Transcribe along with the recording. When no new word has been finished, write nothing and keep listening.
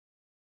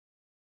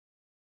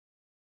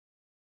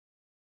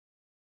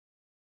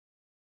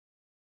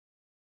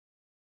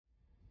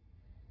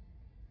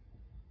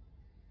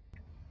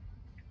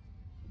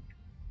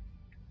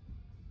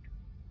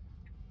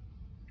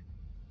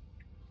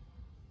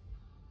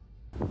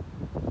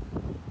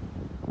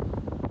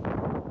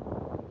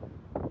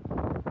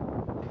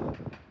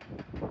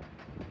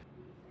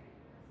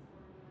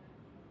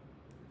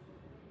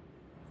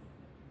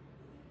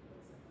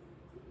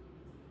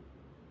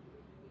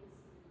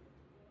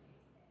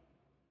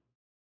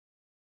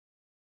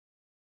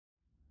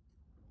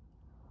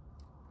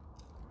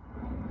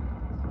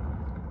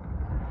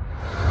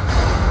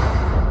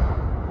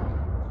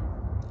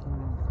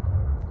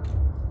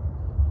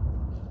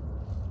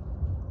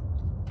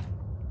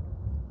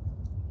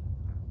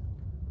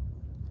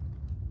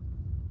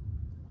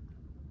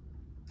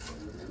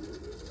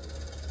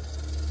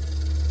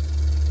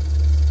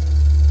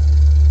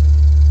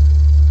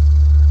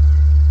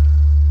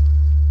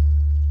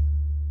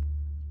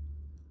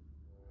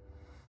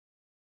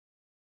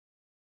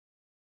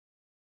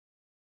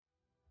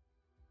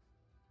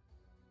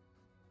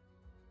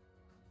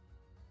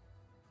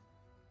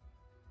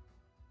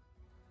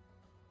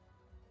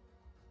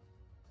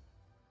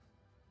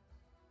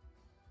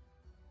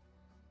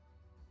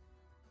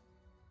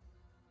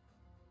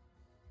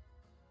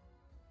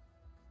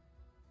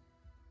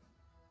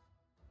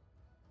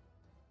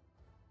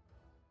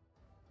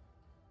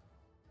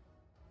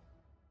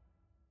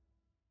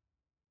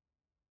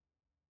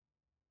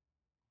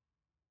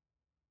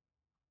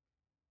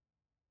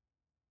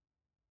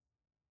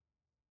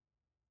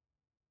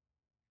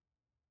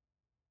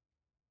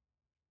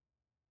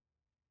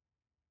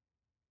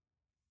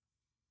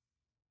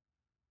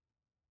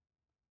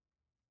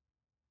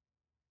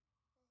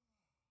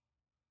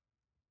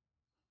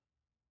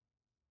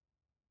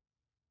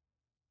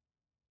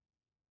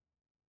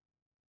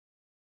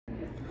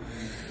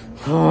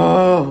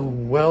Oh,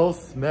 Will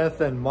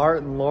Smith and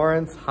Martin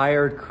Lawrence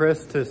hired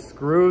Chris to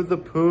screw the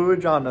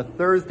Pooch on a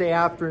Thursday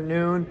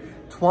afternoon,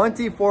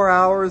 24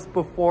 hours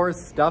before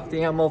stuffed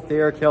animal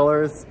serial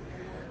killers.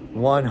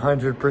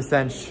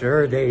 100%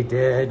 sure they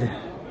did.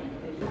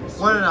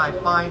 What did I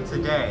find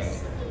today?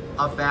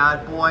 A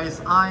Bad Boys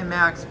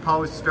IMAX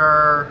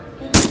poster.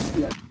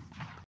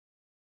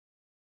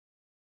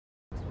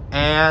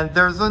 And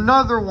there's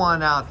another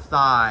one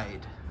outside.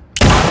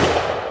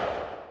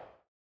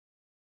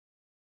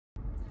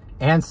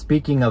 And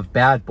speaking of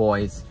Bad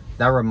Boys,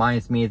 that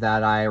reminds me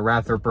that I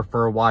rather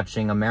prefer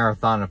watching a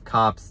marathon of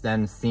Cops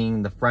than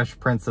seeing the Fresh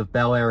Prince of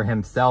Bel-Air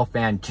himself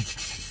and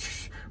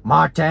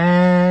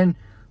Martin!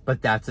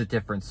 But that's a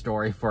different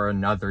story for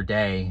another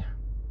day.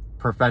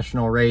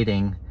 Professional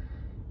rating,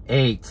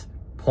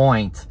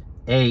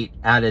 8.8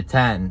 out of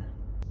 10.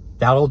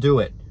 That'll do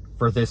it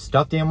for this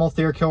Stuffed Animal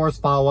Serial Killers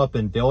follow-up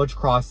in Village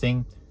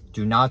Crossing.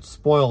 Do not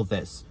spoil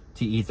this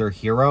to either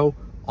Hero,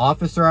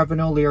 Officer Evan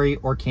O'Leary,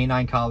 or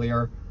Canine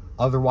Collier.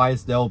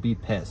 Otherwise, they'll be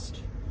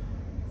pissed.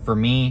 For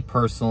me,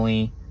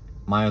 personally,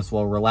 might as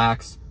well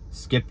relax,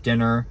 skip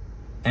dinner,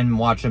 and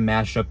watch a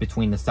mashup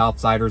between the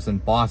Southsiders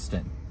and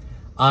Boston.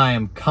 I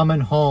am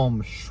coming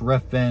home,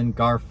 Shriffen,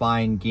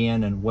 Garfine,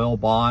 Gian, and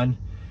Wilbon.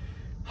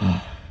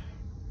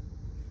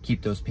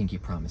 Keep those pinky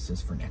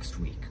promises for next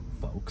week,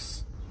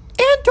 folks.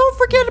 And don't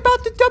forget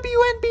about the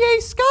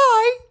WNBA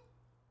Sky!